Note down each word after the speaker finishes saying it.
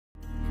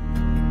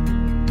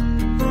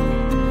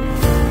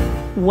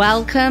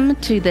Welcome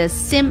to the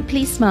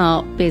Simply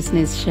Smart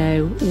Business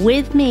Show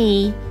with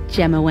me,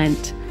 Gemma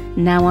Went.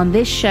 Now on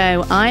this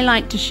show, I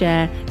like to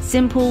share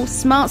simple,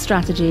 smart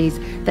strategies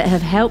that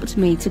have helped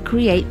me to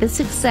create the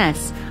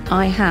success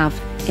I have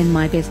in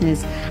my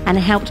business and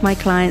helped my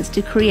clients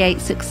to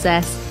create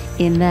success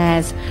in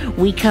theirs.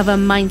 We cover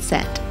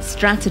mindset,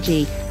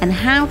 strategy, and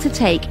how to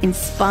take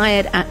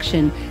inspired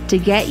action to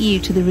get you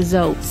to the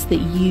results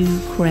that you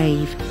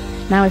crave.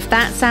 Now, if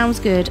that sounds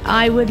good,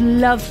 I would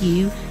love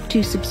you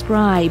to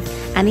subscribe,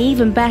 and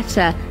even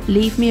better,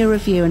 leave me a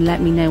review and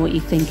let me know what you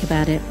think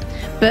about it.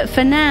 But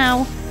for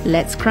now,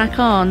 let's crack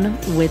on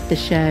with the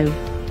show.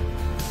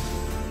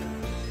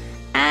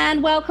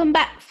 And welcome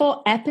back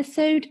for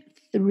episode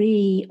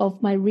 3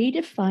 of my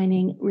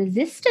Redefining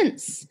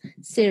Resistance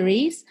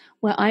series,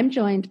 where I'm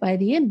joined by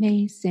the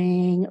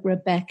amazing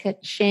Rebecca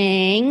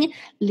Ching,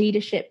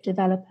 leadership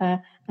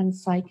developer and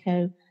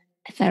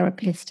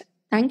psychotherapist.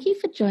 Thank you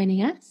for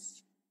joining us.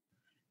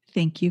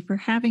 Thank you for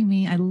having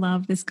me. I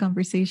love this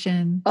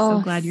conversation.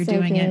 So glad you're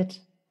doing it.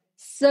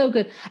 So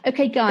good.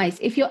 Okay, guys,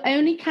 if you're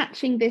only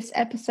catching this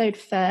episode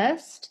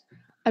first,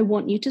 I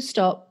want you to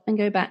stop and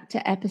go back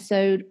to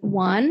episode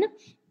 1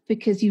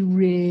 because you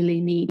really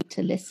need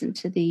to listen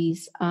to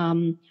these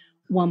one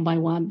by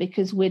one,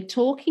 because we're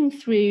talking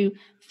through,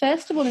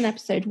 first of all, in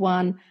episode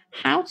 1,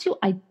 how to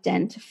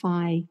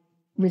identify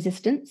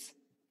resistance.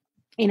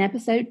 In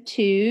episode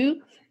 2,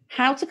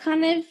 how to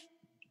kind of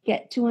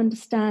get to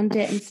understand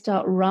it and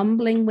start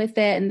rumbling with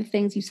it and the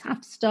things you have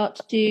to start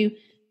to do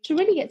to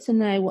really get to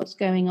know what's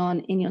going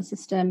on in your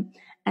system.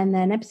 And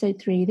then episode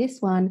 3,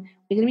 this one,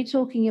 we're going to be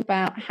talking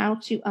about how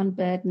to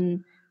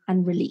unburden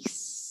and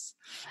release.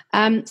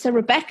 So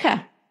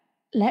Rebecca,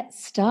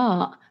 let's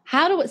start.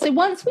 So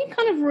once we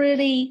kind of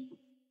really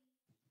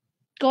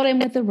got in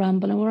with the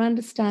rumble and we're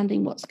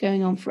understanding what's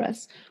going on for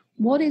us,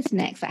 what is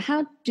next? Like,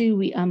 how do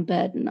we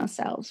unburden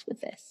ourselves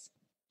with this?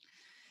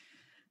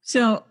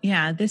 So,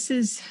 this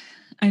is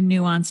a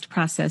nuanced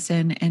process,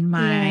 and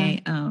my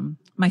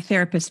my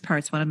therapist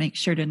parts want to make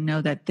sure to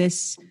know that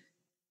this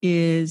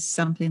is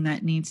something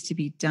that needs to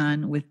be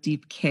done with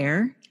deep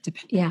care,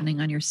 depending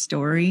on your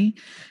story,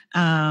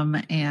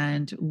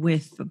 and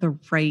with the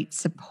right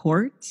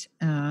support,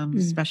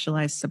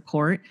 specialized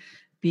support.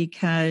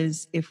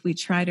 Because if we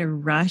try to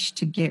rush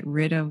to get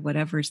rid of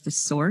whatever's the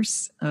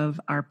source of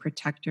our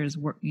protectors,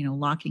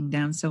 locking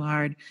down so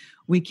hard,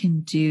 we can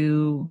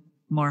do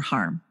more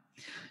harm.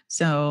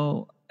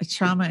 So a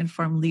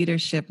trauma-informed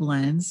leadership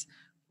lens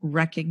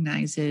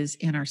recognizes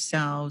in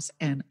ourselves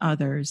and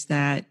others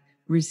that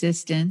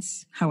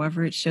resistance,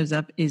 however it shows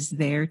up, is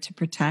there to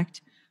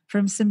protect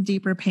from some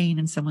deeper pain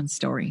in someone's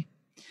story.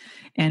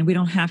 And we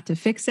don't have to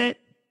fix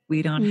it.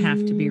 We don't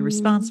have to be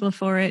responsible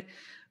for it,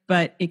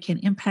 but it can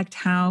impact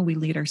how we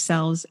lead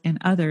ourselves and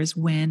others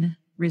when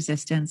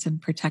resistance and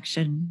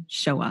protection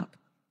show up.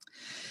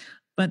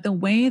 But the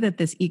way that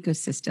this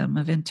ecosystem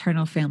of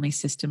internal family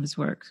systems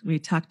work, we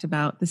talked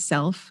about the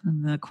self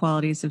and the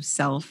qualities of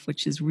self,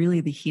 which is really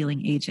the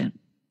healing agent.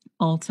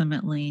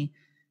 Ultimately,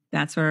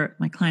 that's where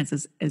my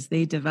clients, as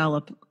they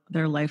develop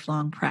their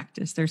lifelong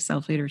practice, their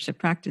self-leadership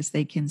practice,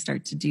 they can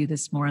start to do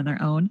this more on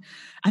their own.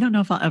 I don't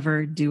know if I'll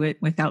ever do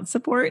it without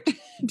support,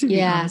 to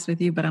be honest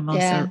with you, but I'm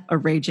also a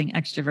raging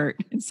extrovert.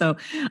 And so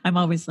I'm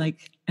always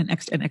like an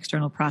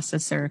external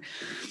processor.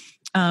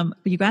 But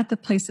you got the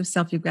place of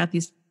self, you've got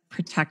these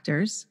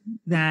protectors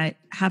that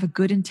have a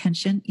good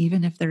intention,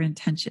 even if their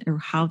intention or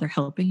how they're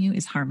helping you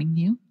is harming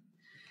you.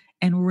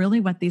 And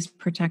really what these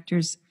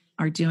protectors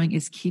are doing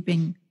is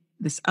keeping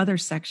this other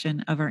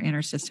section of our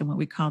inner system, what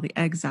we call the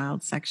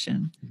exiled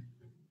section.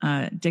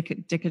 Dick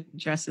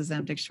addresses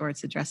them, Dick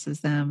Schwartz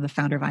addresses them, the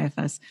founder of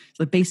IFS,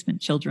 so the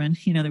basement children,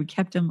 that we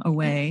kept them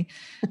away.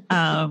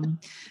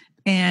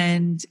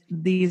 And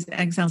these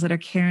exiles that are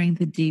carrying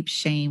the deep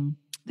shame,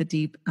 the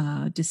deep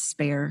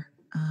despair,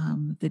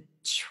 the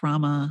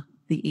trauma,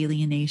 the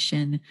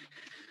alienation,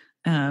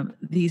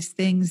 these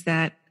things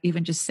that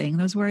even just saying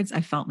those words,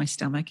 I felt my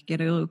stomach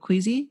get a little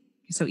queasy.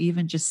 So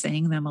even just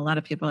saying them, a lot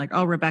of people are like,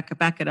 oh, Rebecca,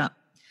 back it up.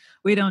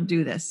 We don't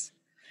do this.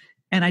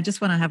 And I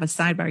just want to have a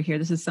sidebar here.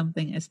 This is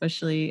something,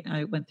 especially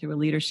I went through a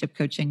leadership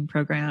coaching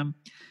program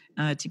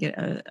to get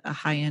a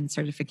high-end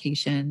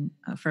certification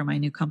for my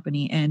new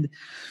company. And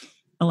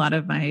a lot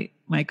of my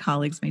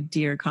colleagues, my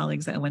dear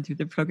colleagues that I went through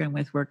the program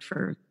with, worked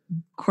for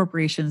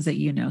corporations that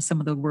some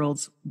of the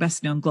world's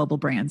best known global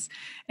brands.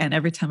 And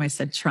every time I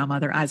said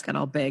trauma, their eyes got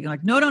all big. I'm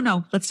like,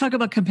 no, let's talk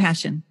about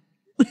compassion.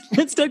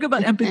 Let's talk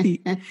about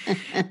empathy.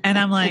 And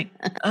I'm like,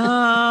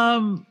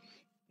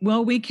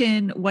 well, we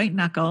can white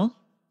knuckle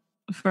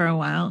for a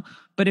while,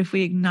 but if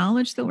we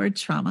acknowledge the word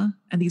trauma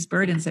and these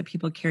burdens that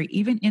people carry,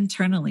 even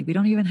internally, we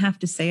don't even have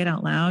to say it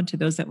out loud to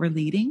those that we're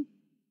leading.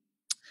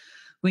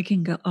 We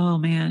can go, oh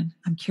man,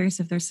 I'm curious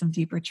if there's some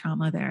deeper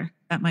trauma there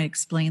that might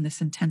explain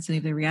this intensity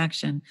of the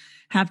reaction.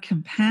 Have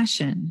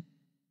compassion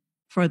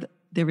for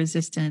the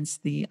resistance,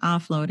 the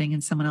offloading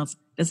in someone else.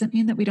 Doesn't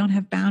mean that we don't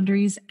have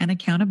boundaries and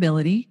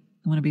accountability.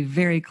 I want to be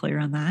very clear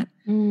on that.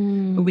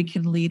 But we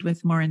can lead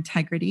with more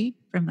integrity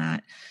from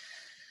that.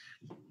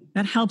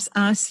 that helps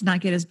us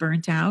not get as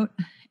burnt out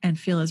and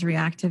feel as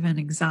reactive and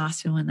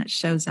exhausted when that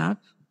shows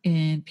up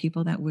in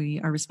people that we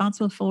are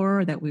responsible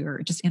for, or that we are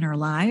just in our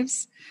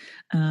lives.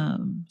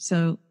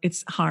 So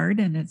it's hard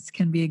and it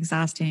can be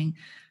exhausting,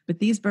 but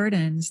these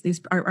burdens,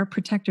 these our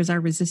protectors, our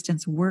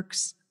resistance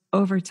works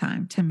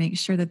overtime to make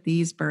sure that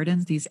these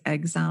burdens, these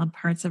exiled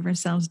parts of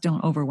ourselves,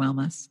 don't overwhelm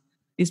us.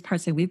 These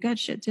parts say, we've got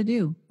shit to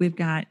do. We've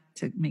got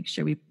to make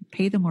sure we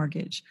pay the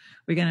mortgage.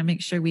 We got to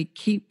make sure we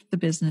keep the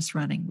business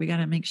running. We got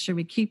to make sure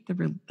we keep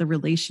the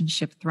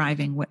relationship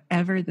thriving,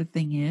 whatever the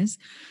thing is.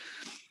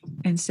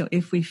 And so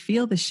if we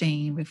feel the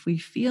shame, if we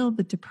feel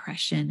the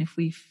depression, if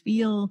we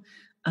feel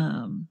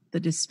the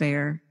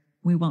despair,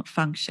 we won't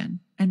function.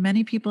 And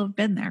many people have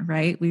been there,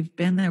 right? We've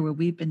been there where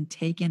we've been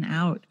taken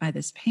out by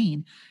this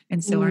pain.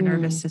 And so our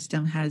nervous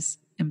system has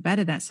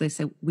embedded that. So they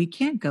say, we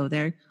can't go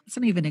there. Let's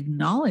not even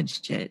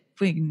acknowledge it.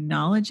 If we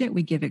acknowledge it,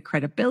 we give it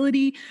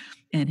credibility,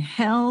 and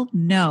hell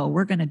no,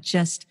 we're going to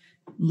just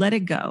let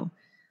it go.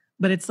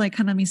 But it's like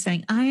kind of me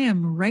saying, I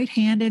am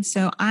right-handed,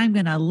 so I'm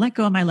going to let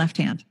go of my left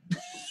hand.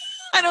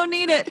 I don't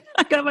need it.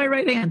 I got my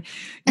right hand.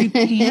 You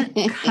can't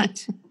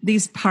cut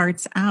these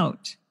parts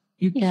out.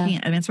 You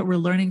can't. And that's what we're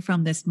learning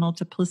from this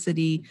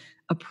multiplicity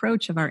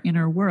approach of our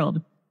inner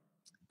world.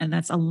 And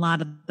that's a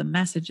lot of the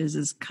messages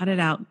is cut it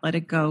out, let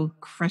it go,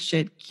 crush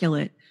it, kill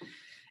it.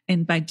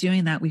 And by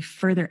doing that, we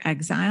further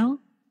exile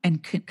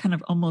and kind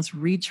of almost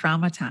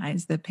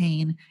re-traumatize the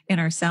pain in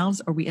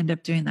ourselves, or we end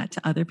up doing that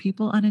to other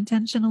people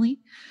unintentionally.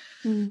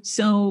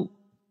 So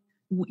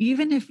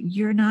even if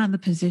you're not in the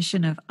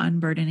position of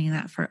unburdening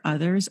that for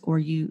others, or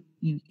you're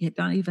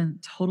not even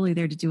totally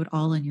there to do it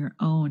all on your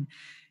own,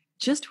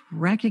 just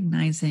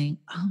recognizing,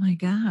 oh my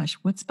gosh,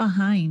 what's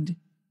behind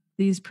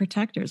these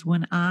protectors?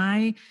 When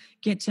I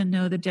get to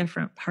know the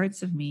different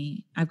parts of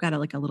me, I've got a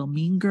little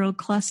mean girl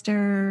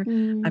cluster.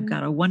 I've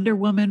got a Wonder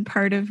Woman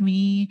part of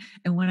me.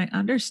 And when I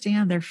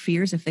understand their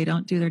fears, if they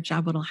don't do their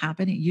job, what'll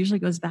happen? It usually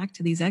goes back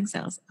to these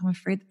exiles. I'm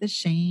afraid that the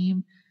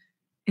shame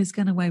is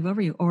going to wave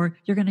over you, or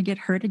you're going to get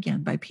hurt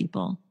again by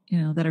people,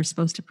 that are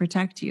supposed to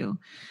protect you.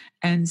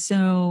 And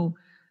so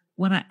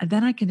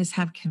then I can just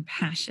have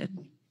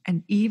compassion,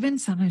 and even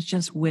sometimes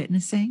just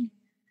witnessing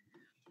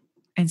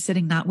and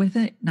sitting, not with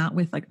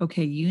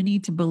okay, you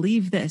need to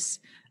believe this.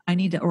 I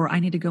need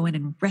to go in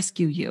and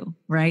rescue you,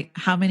 right?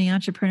 How many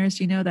entrepreneurs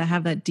do you know that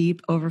have that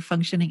deep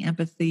overfunctioning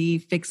empathy,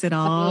 fix it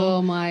all?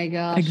 Oh my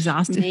gosh.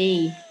 Exhausted.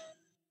 Me.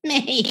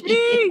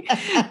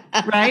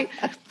 Right?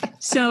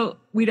 So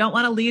we don't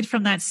want to lead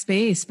from that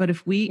space, but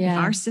if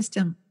our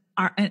system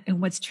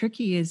and what's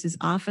tricky is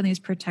often these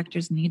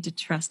protectors need to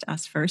trust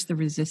us first. The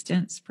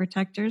resistance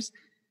protectors,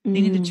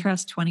 they need to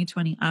trust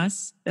 2020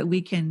 us, that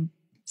we can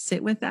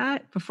sit with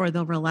that before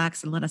they'll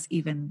relax and let us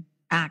even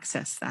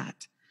access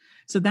that.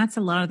 So that's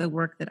a lot of the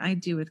work that I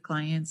do with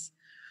clients,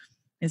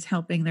 is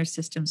helping their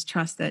systems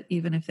trust that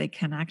even if they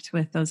connect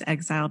with those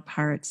exiled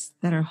parts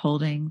that are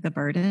holding the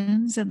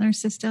burdens in their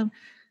system.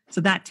 So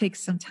that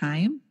takes some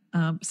time.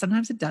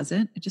 Sometimes it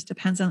doesn't. It just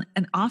depends on,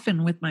 and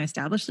often with my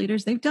established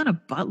leaders, they've done a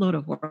buttload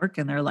of work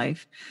in their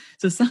life.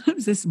 So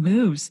sometimes this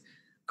moves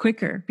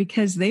quicker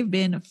because they've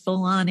been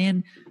full on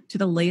in to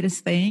the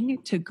latest thing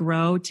to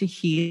grow, to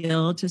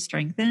heal, to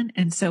strengthen.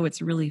 And so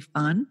it's really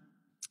fun.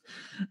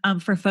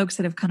 For folks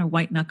that have kind of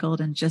white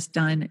knuckled and just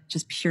done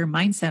just pure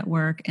mindset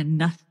work and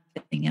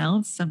nothing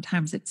else,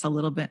 sometimes it's a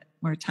little bit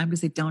more time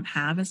because they don't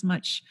have as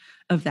much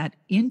of that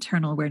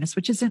internal awareness,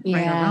 which isn't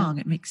right or wrong.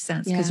 It makes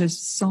sense because there's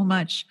so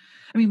much.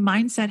 I mean,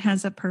 mindset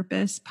has a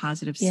purpose.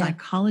 Positive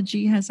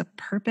psychology has a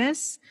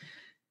purpose,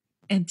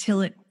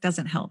 until it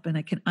doesn't help. And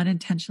it can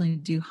unintentionally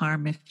do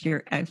harm if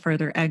you're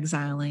further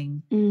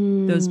exiling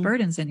those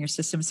burdens in your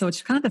system. So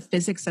it's kind of the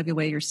physics of the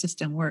way your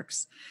system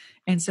works.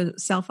 And so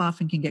self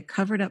often can get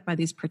covered up by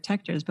these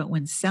protectors, but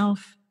when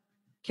self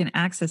can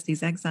access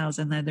these exiles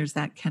and then there's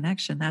that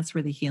connection, that's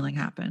where the healing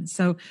happens.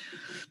 So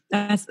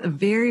that's a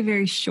very,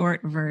 very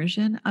short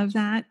version of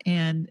that.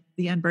 And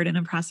the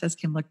unburdening process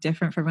can look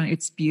different for everyone.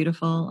 It's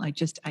beautiful. I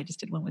just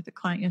did one with a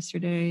client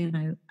yesterday,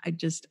 and I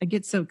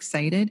get so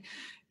excited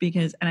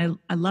because, and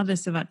I love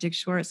this about Dick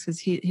Schwartz,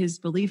 because his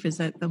belief is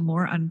that the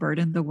more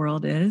unburdened the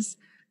world is,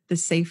 the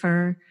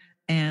safer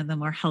and the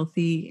more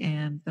healthy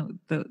and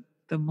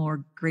the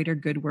more greater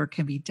good work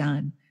can be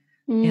done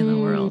in the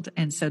world.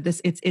 And so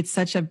it's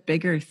such a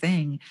bigger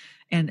thing.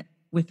 And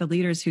with the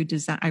leaders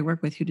I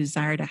work with who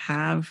desire to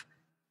have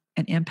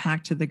an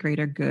impact to the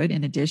greater good,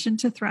 in addition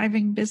to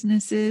thriving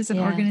businesses and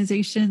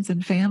organizations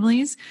and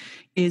families,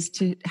 is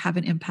to have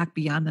an impact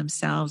beyond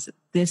themselves.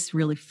 This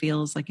really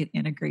feels like it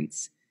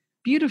integrates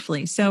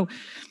beautifully. So,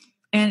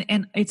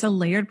 and it's a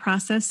layered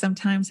process.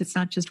 Sometimes it's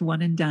not just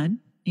one and done,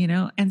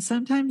 and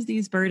sometimes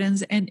these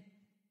burdens, and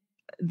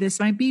this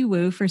might be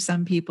woo for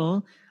some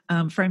people.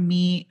 For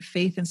me,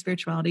 faith and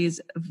spirituality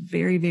is a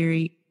very,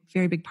 very,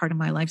 very big part of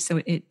my life. So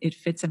it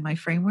fits in my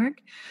framework.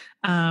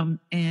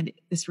 And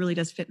this really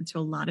does fit into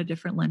a lot of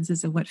different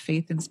lenses of what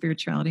faith and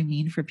spirituality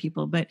mean for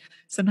people. But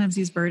sometimes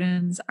these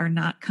burdens are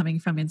not coming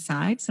from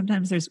inside.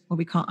 Sometimes there's what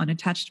we call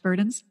unattached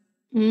burdens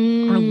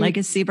or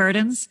legacy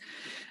burdens.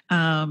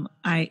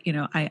 I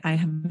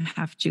am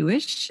half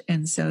Jewish,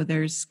 and so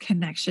there's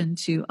connection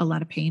to a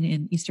lot of pain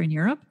in Eastern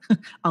Europe,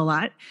 a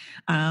lot.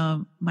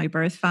 My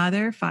birth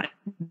father fought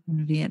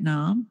in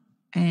Vietnam,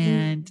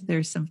 and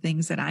there's some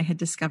things that I had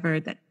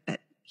discovered that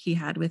he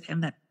had with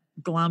him that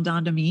glommed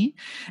onto me.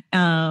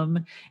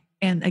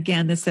 And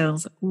again, this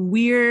sounds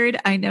weird,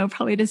 I know,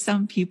 probably to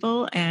some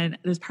people. And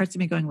there's parts of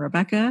me going,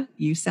 Rebecca,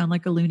 you sound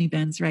like a loony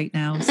bins right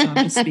now. So I'm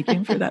just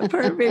speaking for that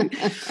part of me.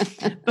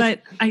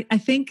 But I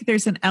think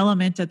there's an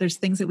element of there's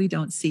things that we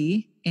don't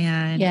see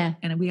and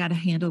we got to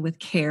handle with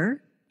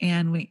care.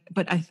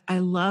 But I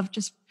love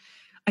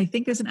I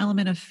think there's an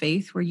element of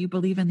faith where you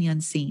believe in the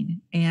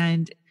unseen.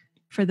 And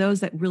for those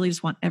that really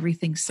just want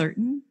everything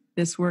certain,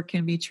 this work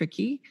can be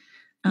tricky.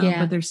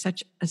 But there's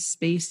such a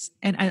space,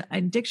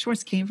 and Dick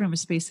Schwartz came from a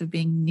space of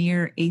being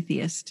near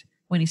atheist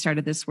when he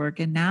started this work,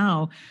 and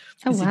now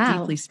he's a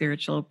deeply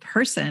spiritual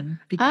person.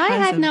 I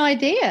had no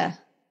idea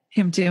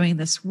him doing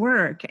this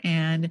work,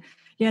 and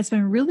it's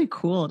been really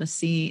cool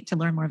to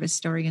learn more of his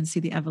story and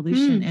see the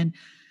evolution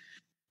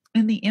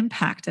and the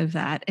impact of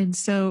that. And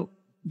so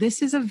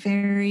this is a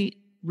very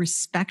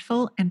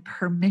respectful and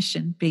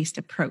permission-based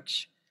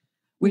approach,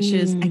 which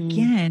is,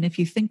 again, if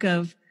you think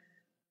of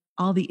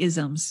all the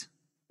isms,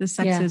 the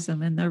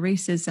sexism and the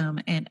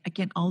racism, and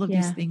again, all of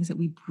these things that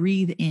we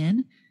breathe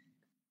in,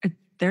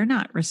 they're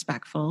not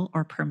respectful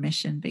or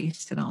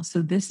permission-based at all.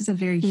 So this is a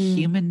very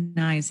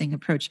humanizing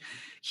approach,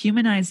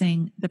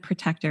 humanizing the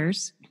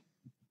protectors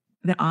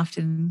that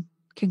often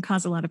can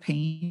cause a lot of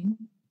pain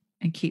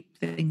and keep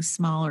things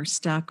small or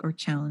stuck or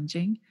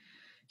challenging,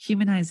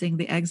 humanizing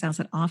the exiles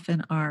that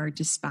often are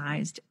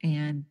despised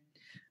and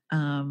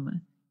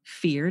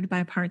feared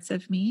by parts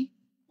of me.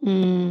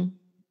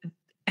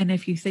 And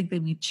if you think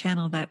that we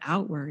channel that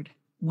outward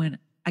when,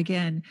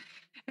 again,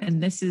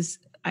 and this is,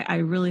 I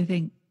really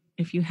think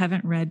if you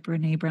haven't read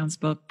Brene Brown's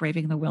book,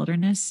 Braving the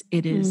Wilderness,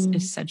 it is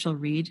essential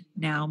read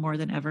now more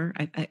than ever.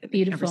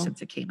 Ever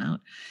since it came out.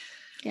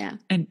 Yeah.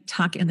 And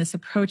this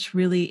approach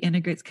really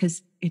integrates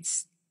because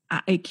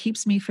it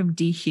keeps me from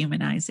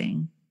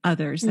dehumanizing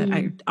others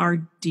that are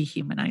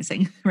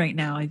dehumanizing right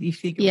now. You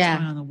think of what's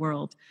going on in the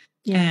world.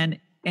 And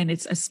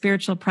it's a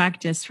spiritual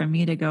practice for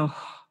me to go,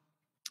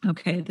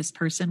 okay, this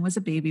person was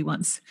a baby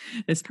once.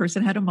 This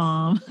person had a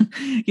mom.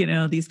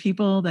 These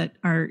people that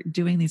are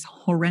doing these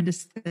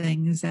horrendous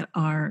things that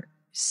are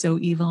so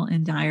evil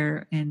and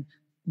dire and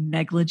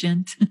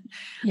negligent,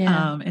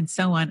 and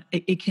so on.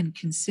 It can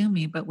consume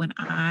me. But when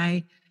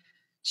I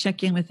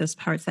check in with those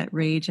parts, that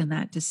rage and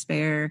that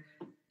despair,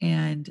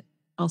 and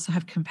also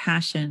have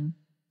compassion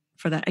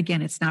for that,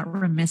 again, it's not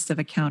remiss of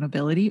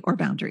accountability or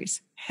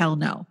boundaries. Hell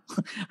no.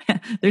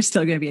 There's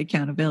still going to be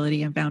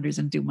accountability and boundaries,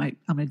 and I'm going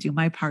to do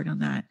my part on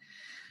that.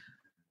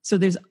 So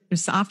there's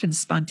often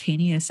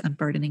spontaneous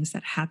unburdenings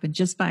that happen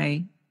just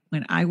by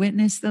when I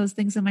witness those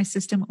things in my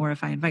system, or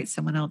if I invite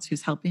someone else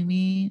who's helping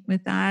me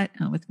with that,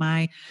 with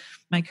my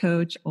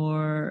coach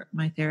or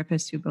my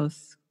therapist, who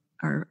both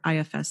are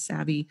IFS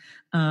savvy.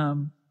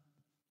 Then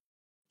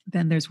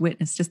there's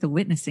just the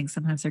witnessing.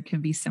 Sometimes there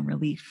can be some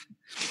relief.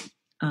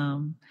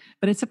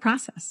 But it's a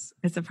process.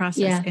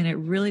 And it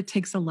really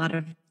takes a lot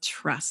of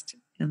trust.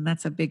 And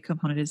that's a big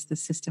component, is the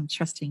system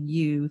trusting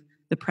you,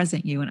 the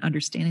present you, and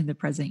understanding the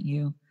present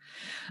you.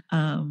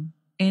 And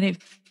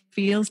it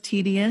feels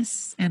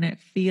tedious, and it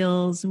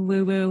feels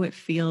woo-woo. It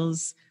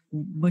feels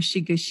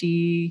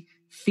mushy-gushy,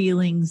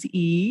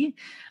 feelings-y.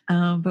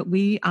 But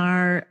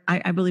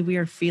I believe we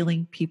are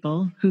feeling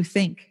people who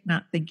think,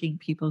 not thinking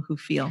people who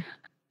feel.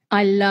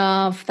 I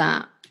love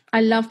that.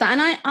 And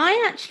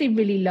I actually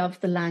really love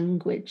the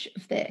language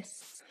of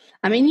this.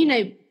 I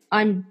mean,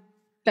 I'm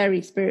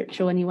very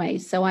spiritual anyway,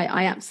 so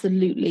I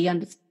absolutely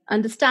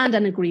understand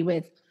and agree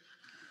with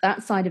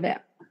that side of it.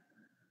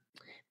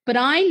 But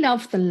I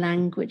love the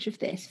language of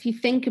this. If you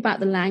think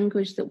about the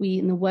language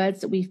and the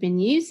words that we've been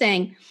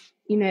using,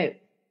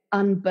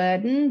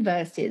 unburden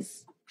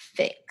versus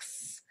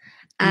fix.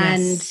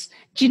 And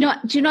do you know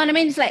what I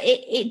mean? It's like,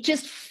 it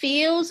just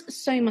feels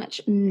so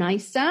much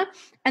nicer.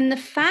 And the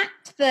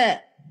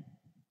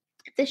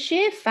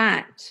sheer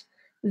fact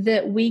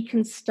that we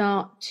can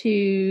start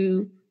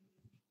to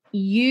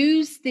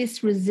use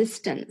this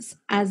resistance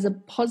as a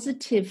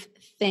positive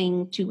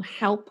thing to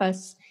help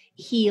us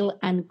heal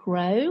and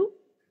grow.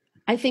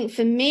 I think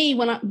for me,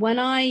 when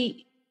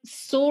I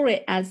saw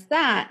it as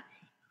that,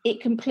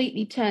 it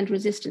completely turned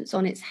resistance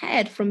on its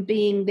head, from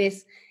being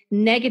this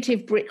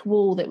negative brick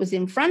wall that was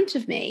in front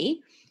of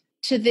me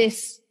to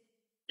this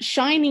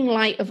shining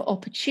light of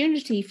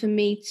opportunity for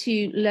me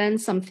to learn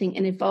something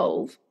and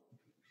evolve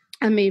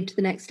and move to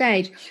the next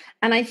stage.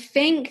 And I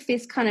think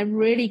this kind of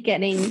really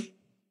getting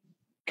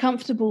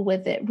comfortable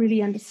with it,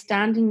 really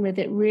understanding with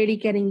it, really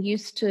getting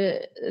used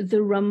to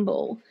the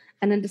rumble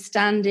and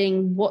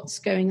understanding what's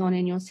going on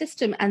in your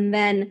system, and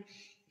then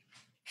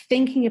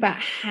thinking about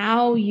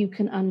how you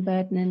can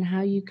unburden and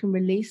how you can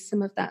release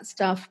some of that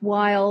stuff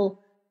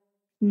while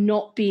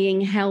not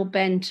being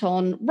hell-bent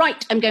on,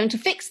 right, I'm going to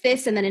fix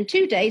this and then in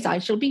 2 days I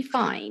shall be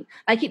fine.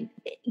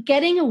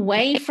 Getting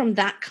away from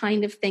that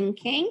kind of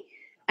thinking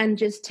and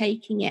just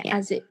taking it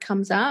as it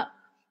comes up,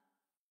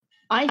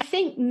 I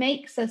think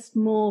makes us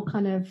more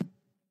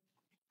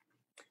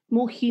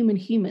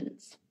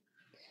humans.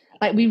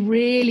 Like we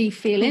really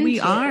feel into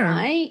it,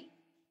 right?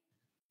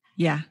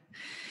 Yeah.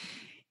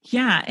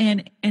 Yeah.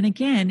 And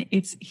again,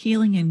 it's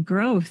healing and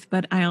growth,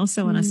 but I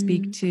also want to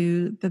speak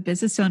to the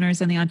business owners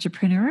and the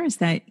entrepreneurs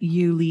that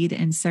you lead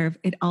and serve.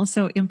 It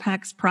also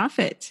impacts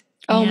profit.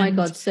 Oh my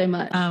God, so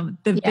much.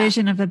 The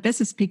vision of a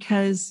business,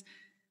 because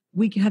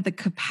we have the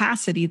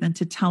capacity then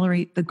to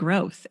tolerate the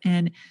growth.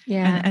 And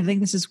I think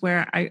this is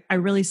where I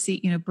really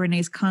see,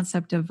 Brené's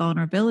concept of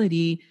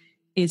vulnerability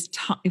is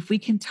if we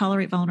can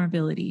tolerate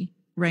vulnerability,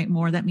 right?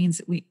 More, that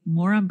means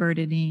more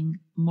unburdening,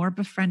 more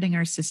befriending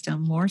our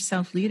system, more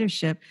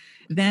self-leadership,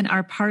 then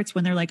our parts,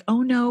 when they're like,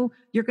 oh no,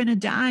 you're going to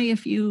die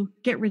if you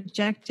get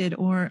rejected,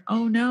 or,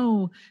 oh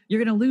no,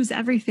 you're going to lose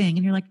everything.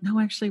 And you're like, no,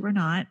 actually we're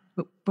not.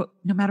 But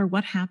no matter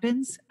what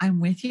happens, I'm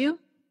with you.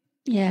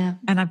 Yeah.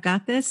 And I've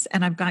got this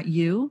and I've got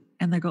you.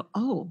 And they go,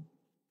 oh,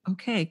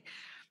 okay.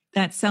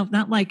 That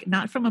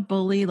not from a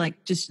bully,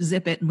 like just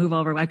zip it and move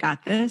over. I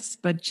got this,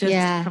 but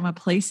just from a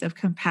place of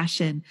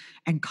compassion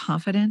and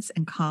confidence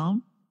and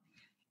calm.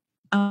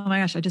 Oh my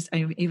gosh.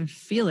 I even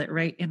feel it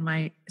right in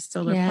my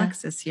solar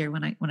plexus here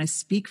when I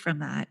speak from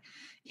that.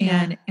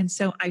 And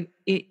so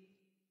it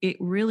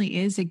really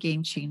is a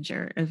game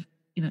changer of,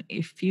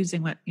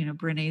 infusing what,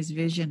 Brené's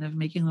vision of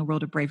making the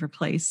world a braver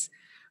place.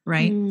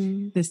 Right.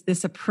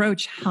 This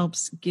approach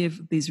helps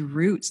give these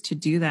roots to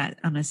do that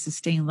on a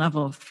sustained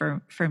level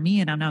for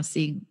me. And I'm now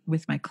seeing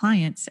with my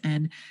clients.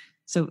 And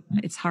so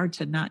it's hard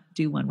to not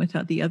do one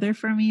without the other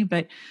for me.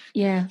 But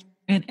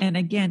and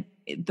again,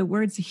 the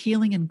words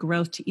healing and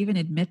growth, to even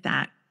admit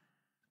that,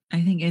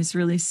 I think is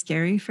really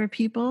scary for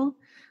people.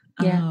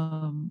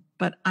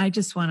 But I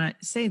just want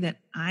to say that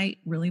I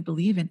really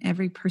believe in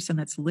every person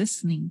that's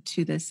listening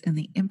to this and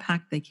the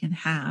impact they can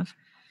have.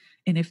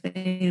 And if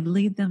they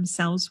lead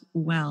themselves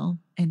well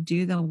and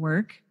do the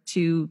work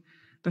to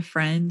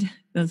befriend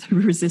those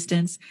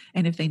resistance,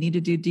 and if they need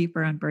to do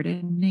deeper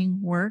unburdening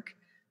work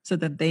so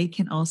that they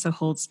can also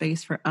hold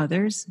space for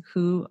others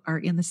who are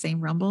in the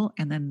same rumble,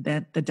 and then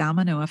the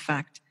domino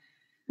effect,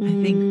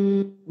 I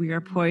think we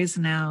are poised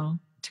now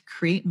to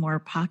create more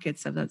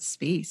pockets of that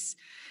space.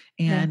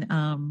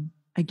 And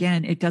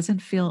again, it doesn't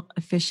feel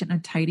efficient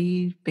and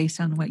tidy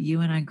based on what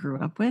you and I grew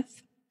up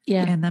with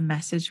and the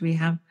message we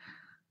have.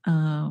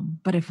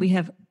 But if we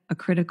have a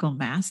critical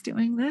mass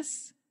doing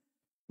this,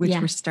 which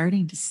we're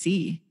starting to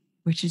see,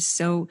 which is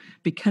so,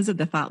 because of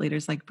the thought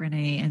leaders like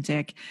Brené and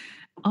Dick,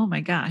 oh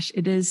my gosh,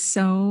 it is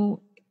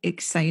so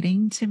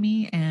exciting to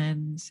me.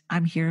 And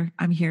I'm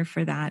here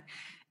for that.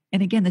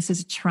 And again, this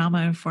is a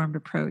trauma-informed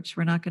approach.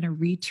 We're not going to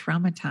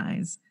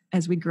re-traumatize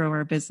as we grow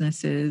our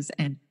businesses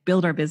and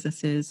build our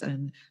businesses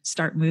and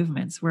start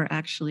movements. We're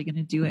actually going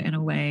to do it in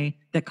a way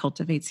that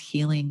cultivates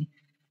healing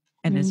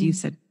and, as you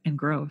said, and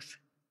growth.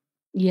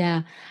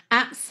 Yeah,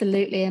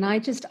 absolutely. And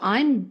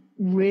I'm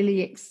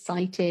really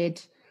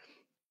excited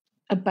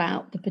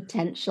about the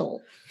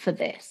potential for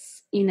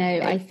this.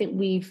 I think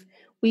we've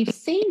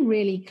seen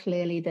really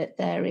clearly that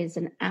there is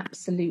an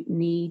absolute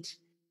need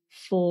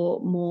for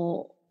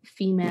more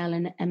female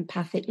and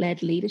empathic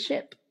led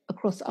leadership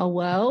across our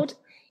world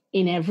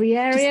in every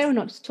area. We're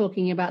not just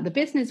talking about the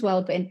business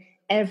world, but in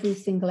every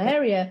single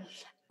area.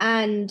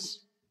 And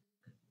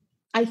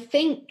I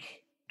think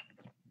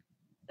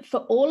for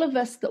all of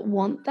us that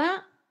want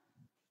that,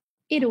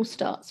 it all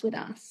starts with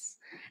us.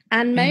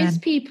 And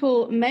most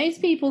people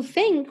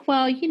think,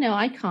 well,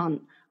 I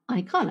can't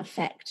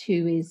affect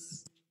who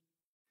is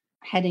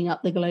heading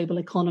up the global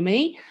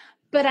economy.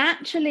 But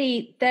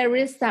actually, there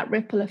is that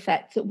ripple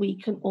effect that we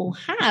can all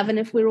have. And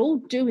if we're all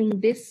doing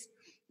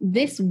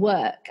this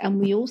work and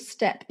we all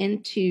step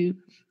into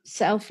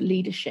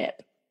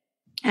self-leadership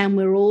and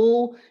we're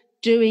all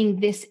doing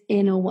this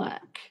inner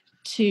work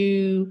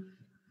to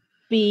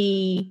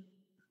be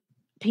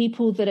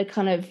people that are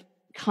kind of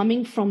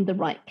coming from the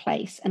right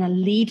place and are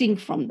leading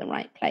from the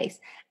right place.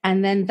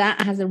 And then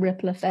that has a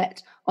ripple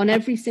effect on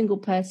every single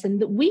person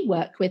that we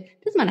work with.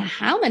 It doesn't matter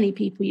how many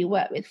people you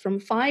work with, from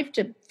 5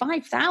 to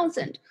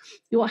 5,000,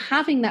 you're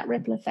having that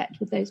ripple effect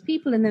with those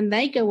people. And then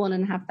they go on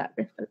and have that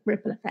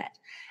ripple effect.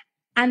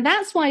 And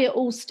that's why it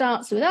all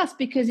starts with us,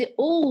 because it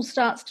all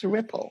starts to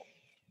ripple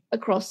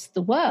across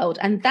the world.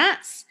 And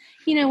that's,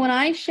 when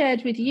I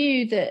shared with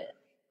you that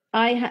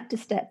I had to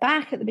step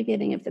back at the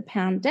beginning of the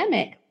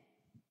pandemic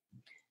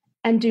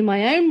and do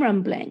my own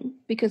rumbling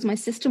because my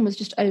system was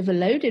just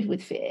overloaded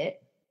with fear.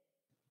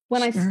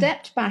 When I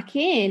stepped back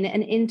in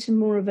and into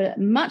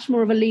much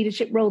more of a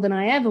leadership role than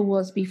I ever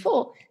was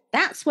before,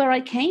 that's where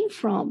I came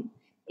from.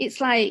 It's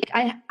like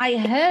I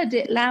heard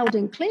it loud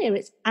and clear.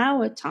 It's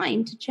our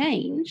time to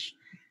change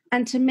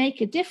and to make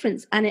a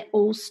difference. And it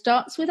all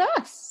starts with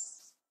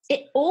us.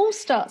 It all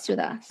starts with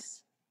us.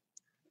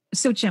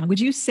 So, Gemma, would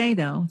you say,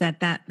 though,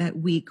 that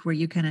week where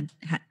you kind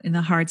of in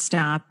the hard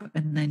stop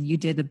and then you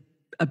did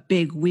a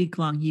big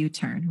week-long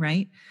U-turn,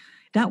 right?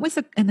 that was,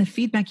 and the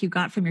feedback you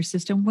got from your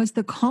system was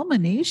the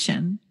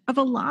culmination of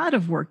a lot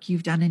of work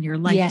you've done in your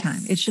lifetime.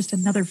 Yes. It's just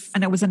another,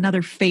 and it was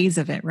another phase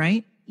of it,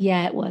 right?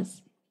 Yeah, it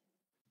was.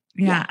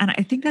 Yeah. And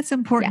I think that's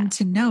important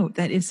to note,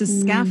 that it's a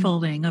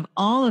scaffolding of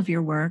all of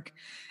your work,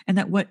 and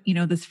that what,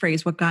 this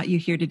phrase, what got you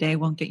here today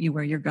won't get you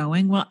where you're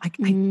going. Well, I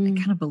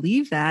kind of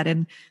believe that.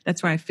 And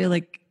that's why I feel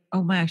like,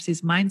 oh my gosh,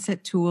 these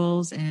mindset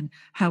tools and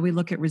how we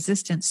look at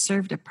resistance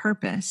served a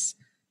purpose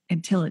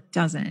until it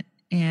doesn't.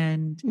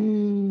 And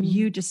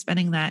you just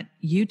spending that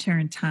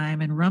U-turn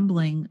time and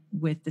rumbling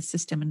with the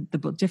system and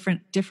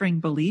the differing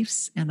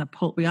beliefs and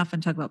we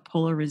often talk about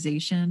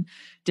polarization.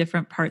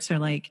 Different parts are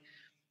like,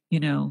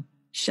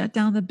 shut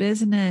down the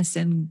business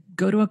and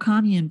go to a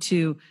commune,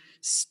 to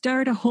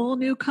start a whole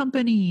new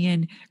company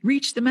and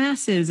reach the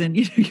masses. And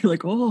you're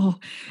like, oh,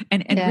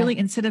 and really,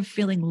 instead of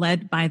feeling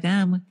led by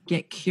them,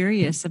 get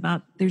curious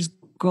about, there's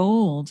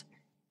gold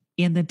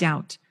in the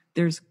doubt.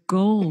 There's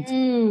gold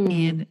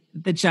in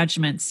the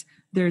judgments.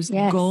 There's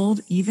gold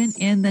even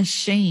in the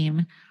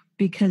shame,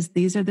 because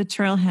these are the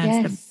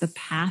trailheads, the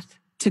path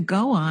to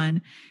go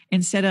on,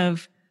 instead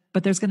of,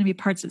 but there's going to be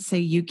parts that say,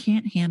 you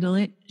can't handle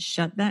it.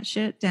 Shut that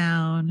shit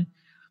down,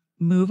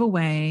 move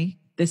away.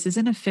 This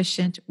isn't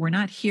efficient. We're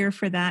not here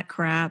for that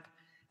crap.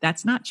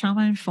 That's not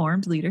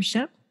trauma-informed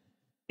leadership.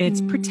 It's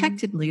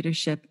protected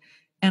leadership.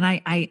 And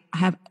I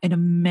have an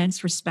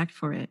immense respect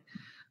for it.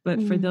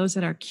 But for those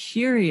that are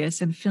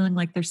curious and feeling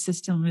like their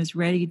system is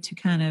ready to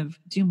kind of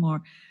do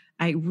more,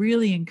 I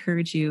really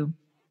encourage you,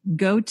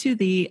 go to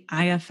the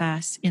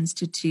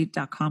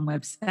ifsinstitute.com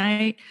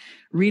website,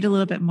 read a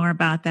little bit more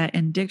about that.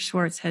 And Dick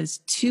Schwartz has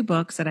 2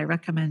 books that I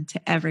recommend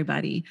to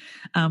everybody.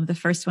 The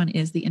first one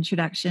is The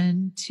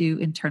Introduction to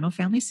Internal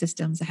Family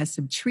Systems. It has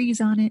some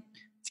trees on it.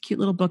 It's a cute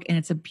little book, and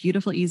it's a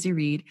beautiful, easy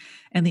read.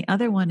 And the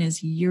other one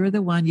is You're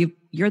the One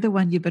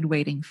You've Been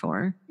Waiting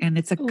For. And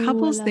it's a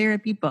couples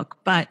therapy book,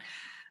 but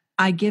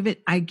I give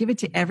it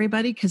to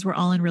everybody because we're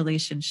all in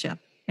relationship.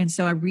 And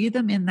so I read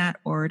them in that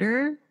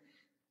order.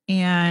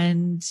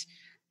 And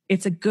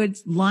it's a good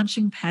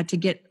launching pad to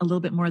get a little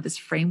bit more of this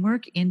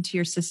framework into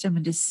your system,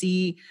 and to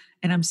see,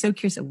 and I'm so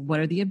curious, what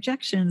are the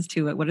objections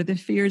to it? What are the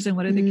fears and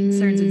what are the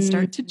concerns? And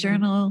start to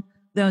journal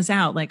those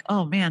out, like,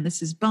 oh man,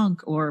 this is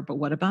bunk, but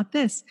what about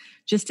this?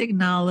 Just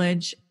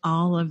acknowledge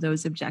all of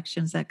those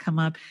objections that come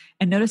up,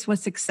 and notice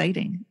what's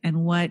exciting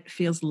and what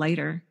feels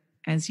lighter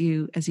as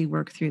you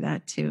work through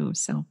that too.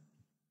 So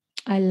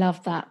I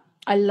love that.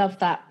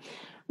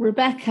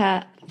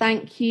 Rebecca,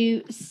 thank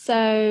you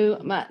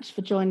so much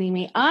for joining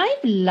me.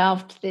 I've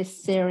loved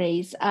this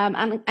series.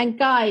 And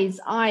guys,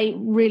 I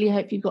really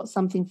hope you got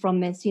something from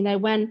this.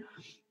 When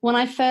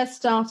I first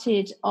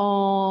started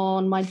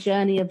on my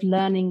journey of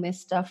learning this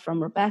stuff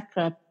from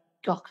Rebecca,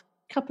 a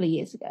couple of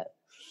years ago,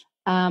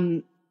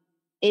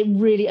 it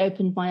really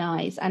opened my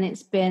eyes, and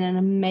it's been an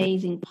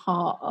amazing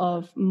part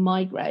of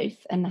my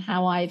growth and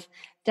how I've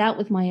dealt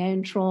with my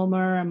own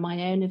trauma and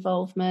my own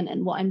involvement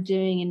and what I'm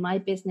doing in my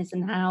business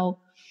and how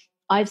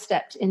I've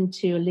stepped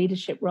into a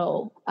leadership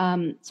role.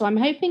 So I'm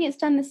hoping it's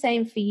done the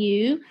same for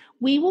you.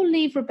 We will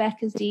leave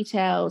Rebecca's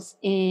details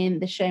in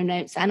the show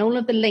notes and all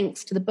of the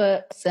links to the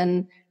books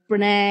and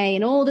Brene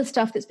and all the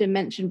stuff that's been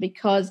mentioned,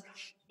 because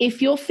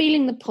if you're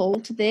feeling the pull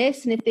to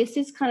this, and if this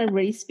is kind of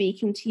really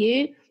speaking to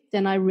you,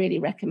 then I really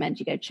recommend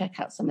you go check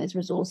out some of those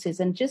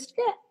resources and just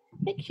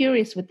get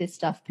curious with this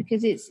stuff,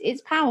 because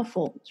it's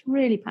powerful. It's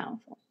really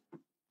powerful.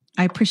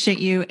 I appreciate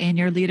you and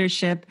your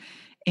leadership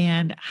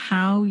and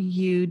how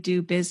you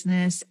do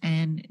business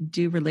and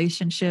do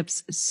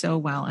relationships so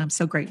well. I'm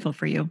so grateful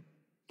for you.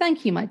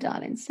 Thank you, my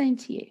darling. Same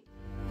to you.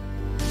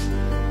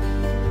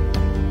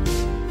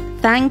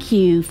 Thank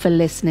you for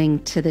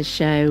listening to the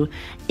show.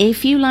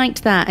 If you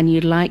liked that and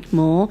you'd like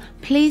more,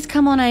 please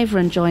come on over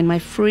and join my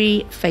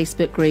free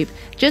Facebook group.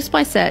 Just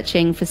by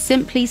searching for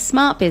Simply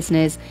Smart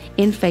Business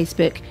in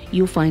Facebook,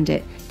 you'll find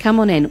it. Come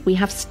on in. We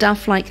have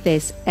stuff like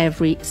this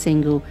every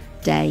single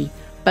day.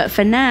 But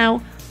for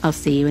now, I'll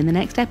see you in the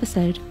next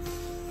episode.